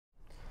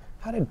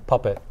How did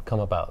Puppet come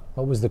about?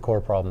 What was the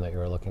core problem that you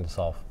were looking to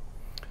solve?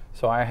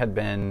 So I had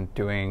been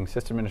doing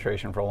system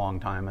administration for a long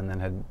time and then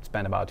had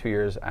spent about 2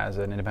 years as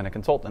an independent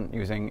consultant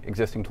using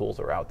existing tools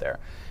that were out there.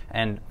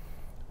 And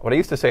what I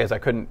used to say is I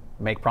couldn't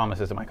make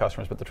promises to my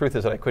customers, but the truth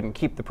is that I couldn't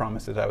keep the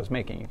promises I was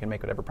making. You can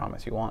make whatever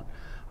promise you want.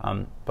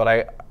 But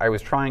I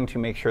was trying to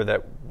make sure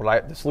that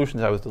the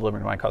solutions I was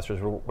delivering to my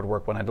customers would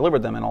work when I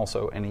delivered them and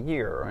also in a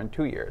year or in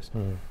 2 years.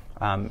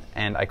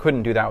 And I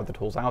couldn't do that with the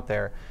tools out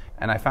there.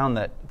 And I found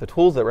that the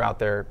tools that were out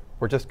there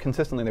were just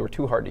consistently, they were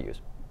too hard to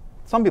use.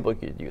 Some people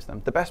could use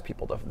them. The best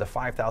people, the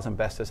 5,000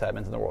 best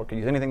sysadmins in the world could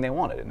use anything they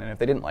wanted. And if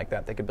they didn't like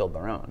that, they could build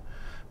their own.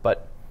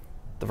 But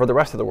for the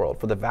rest of the world,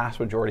 for the vast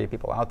majority of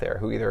people out there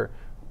who either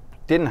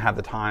didn't have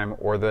the time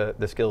or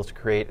the skills to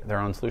create their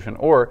own solution,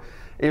 or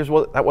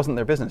that wasn't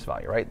their business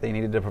value, right? They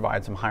needed to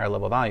provide some higher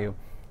level value.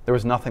 There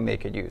was nothing they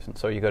could use. And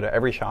so you go to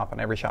every shop,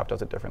 and every shop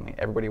does it differently.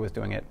 Everybody was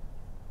doing it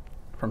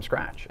from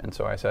scratch. And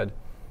so I said,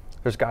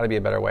 there's got to be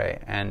a better way.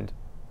 And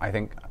I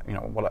think,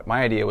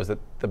 my idea was that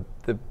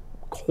the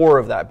core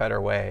of that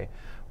better way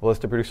was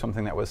to produce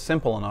something that was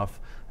simple enough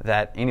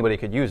that anybody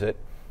could use it,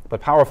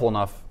 but powerful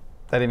enough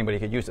that anybody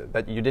could use it.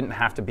 That you didn't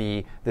have to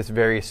be this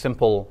very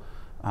simple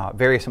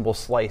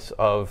slice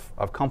of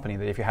company,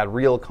 that if you had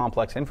real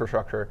complex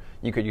infrastructure,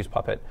 you could use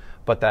Puppet,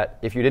 but that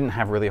if you didn't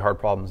have really hard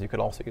problems, you could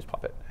also use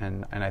Puppet.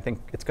 And I think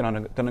it's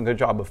done a good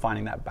job of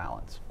finding that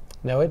balance.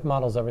 Now it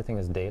models everything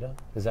as data,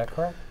 is that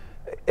correct?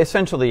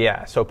 Essentially,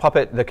 yeah. So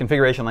Puppet, the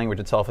configuration language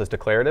itself is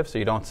declarative, so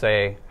you don't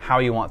say how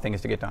you want things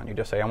to get done. You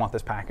just say, I want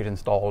this package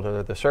installed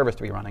or the service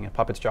to be running, and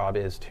Puppet's job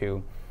is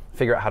to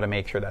figure out how to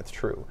make sure that's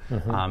true.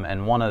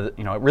 And one of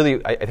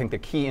the, I think the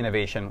key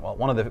innovation, well,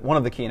 one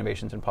of the key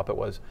innovations in Puppet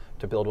was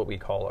to build what we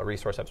call a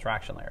resource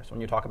abstraction layer. So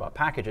when you talk about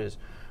packages,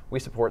 we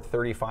support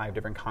 35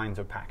 different kinds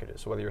of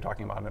packages. So whether you're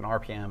talking about an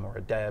RPM or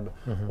a deb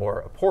or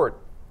a port,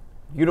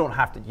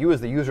 you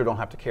as the user don't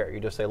have to care. You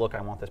just say, look,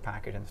 I want this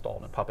package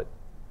installed, and Puppet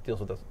deals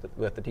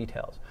with the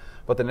details.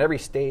 But then at every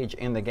stage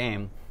in the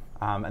game,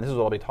 and this is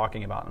what I'll be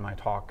talking about in my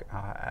talk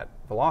at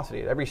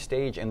Velocity, at every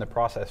stage in the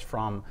process,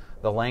 from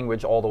the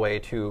language all the way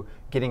to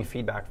getting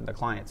feedback from the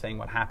client saying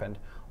what happened,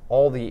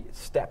 all the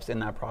steps in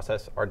that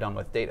process are done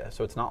with data.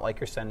 So it's not like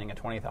you're sending a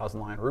 20,000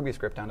 line Ruby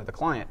script down to the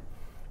client.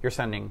 You're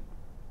sending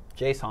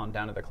JSON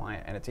down to the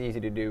client, and it's easy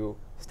to do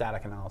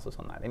static analysis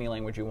on that. Any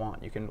language you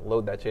want, you can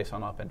load that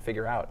JSON up and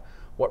figure out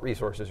what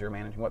resources you're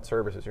managing, what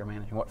services you're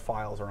managing, what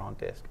files are on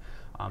disk.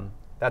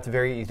 That's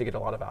very easy to get a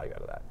lot of value out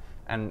of that.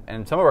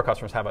 And some of our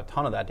customers have a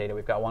ton of that data.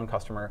 We've got one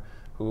customer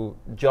who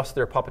just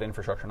their Puppet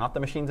infrastructure, not the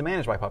machines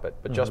managed by Puppet,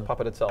 but just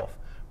Puppet itself,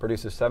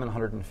 produces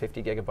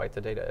 750 gigabytes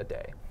of data a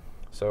day.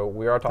 So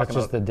we are talking about...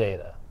 That's just the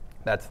data.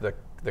 That's the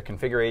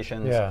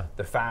configurations,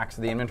 the facts,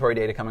 the inventory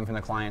data coming from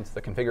the clients,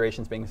 the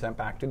configurations being sent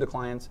back to the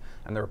clients,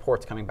 and the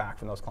reports coming back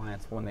from those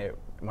clients when they're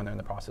in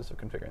the process of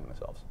configuring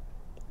themselves.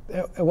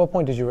 At what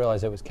point did you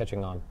realize it was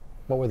catching on?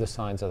 What were the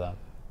signs of that?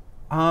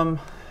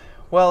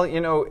 Well,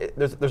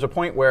 there's a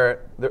point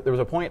where there was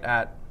a point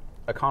at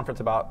a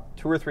conference about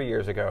 2 or 3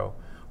 years ago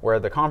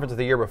where the conference of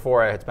the year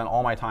before, I had spent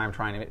all my time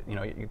trying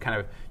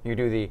to, you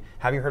do the,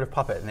 have you heard of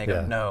Puppet? And they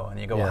go, no. And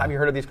you go, well, have you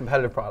heard of these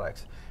competitive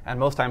products? And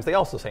most times they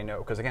also say no,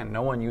 because again,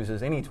 no one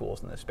uses any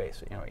tools in this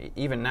space.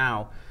 Even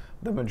now,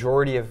 the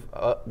majority of,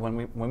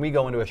 when we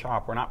go into a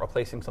shop, we're not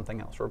replacing something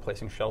else. We're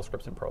replacing shell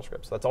scripts and Perl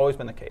scripts. That's always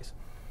been the case.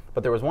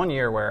 But there was one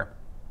year where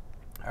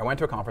I went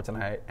to a conference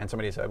and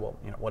somebody said, well,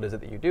 what is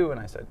it that you do? And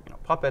I said,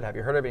 Puppet, have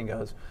you heard of it? And he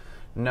goes,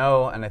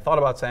 no. And I thought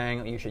about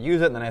saying you should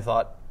use it, and then I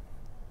thought,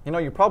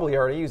 you're probably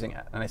already using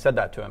it. And I said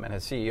that to him, and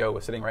his CEO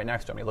was sitting right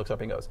next to him. He looks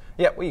up and goes,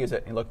 yeah, we use it.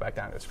 And he looked back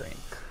down at the screen.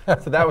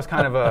 So that was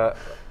kind of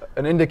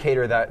an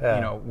indicator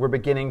that we're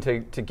beginning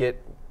to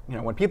get,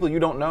 when people you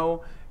don't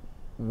know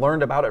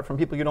learned about it from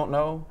people you don't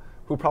know,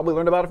 who probably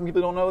learned about it from people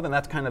you don't know, then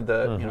that's kind of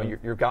the,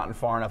 you've gotten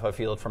far enough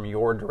afield from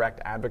your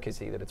direct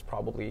advocacy that it's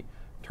probably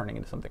turning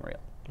into something real.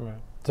 Right.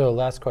 So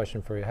last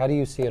question for you. How do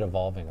you see it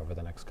evolving over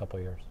the next couple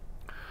of years?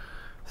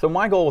 So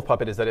my goal with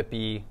Puppet is that it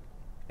be,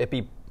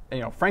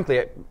 frankly,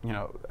 I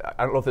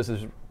don't know if this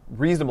is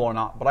reasonable or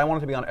not, but I want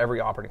it to be on every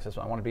operating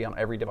system. I want it to be on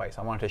every device.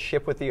 I want it to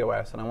ship with the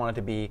OS, and I want it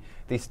to be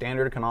the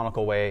standard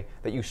canonical way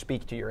that you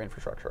speak to your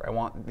infrastructure. I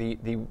want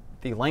the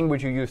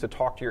language you use to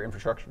talk to your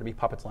infrastructure to be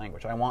Puppet's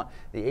language. I want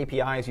the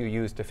APIs you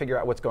use to figure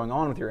out what's going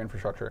on with your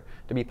infrastructure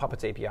to be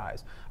Puppet's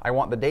APIs. I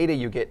want the data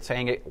you get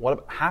saying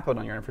what happened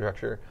on your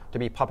infrastructure to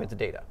be Puppet's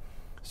data.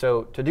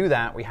 So to do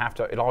that,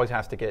 it always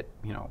has to get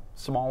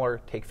smaller,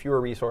 take fewer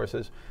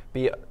resources,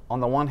 be on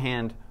the one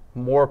hand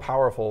more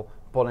powerful,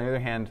 but on the other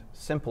hand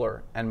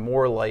simpler and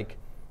more like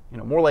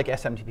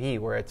SMTP,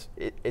 where it's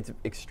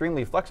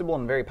extremely flexible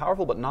and very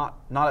powerful, but not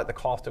at the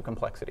cost of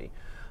complexity.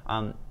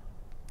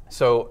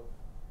 So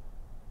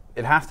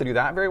it has to do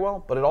that very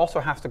well, but it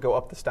also has to go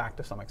up the stack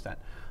to some extent.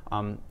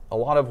 A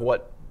lot of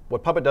what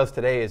Puppet does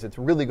today is it's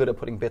really good at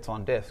putting bits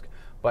on disk,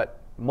 but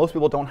most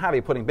people don't have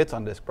a putting bits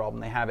on disk problem.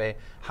 They have a,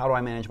 how do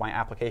I manage my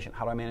application?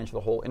 How do I manage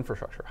the whole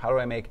infrastructure? How do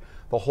I make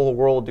the whole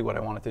world do what I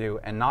want it to do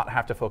and not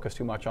have to focus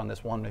too much on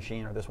this one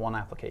machine or this one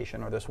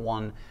application or this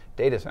one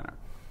data center?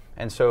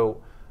 And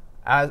so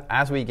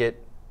as we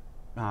get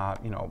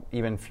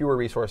even fewer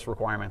resource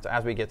requirements,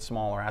 as we get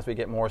smaller, as we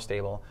get more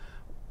stable,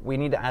 we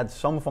need to add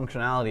some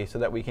functionality so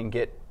that we can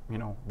get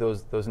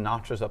those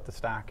notches up the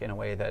stack in a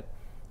way that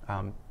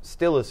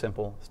still is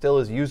simple, still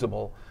is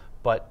usable,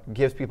 but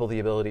gives people the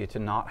ability to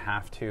not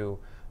have to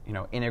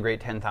integrate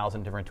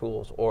 10,000 different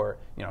tools, or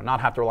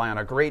not have to rely on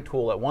a great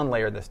tool at one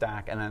layer of the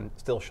stack and then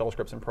still shell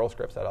scripts and Perl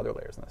scripts at other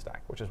layers in the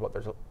stack, which is what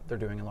they're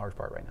doing in large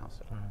part right now.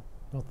 So. All right.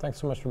 Well, thanks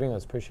so much for being with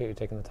us. Appreciate you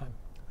taking the time.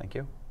 Thank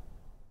you.